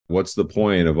What's the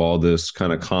point of all this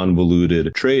kind of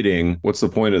convoluted trading? What's the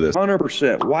point of this?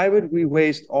 100%. Why would we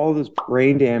waste all this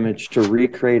brain damage to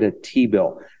recreate a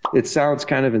T-bill? It sounds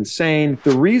kind of insane.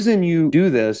 The reason you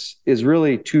do this is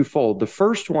really twofold. The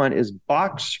first one is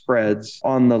box spreads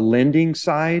on the lending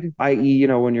side, i.e.,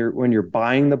 when you're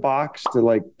buying the box to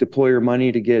like deploy your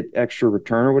money to get extra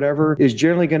return or whatever, is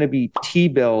generally going to be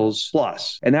T-bills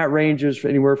plus. And that ranges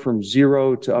anywhere from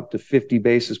 0 to up to 50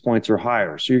 basis points or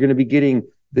higher. So you're going to be getting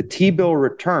the T-bill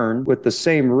return with the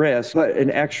same risk, but an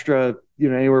extra,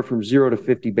 anywhere from 0 to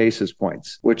 50 basis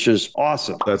points, which is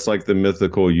awesome. That's like the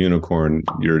mythical unicorn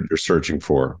you're searching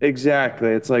for. Exactly.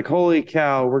 It's like, holy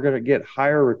cow, we're going to get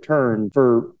higher return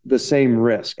for the same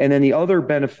risk. And then the other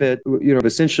benefit,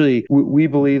 essentially, we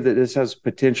believe that this has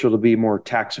potential to be more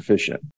tax efficient.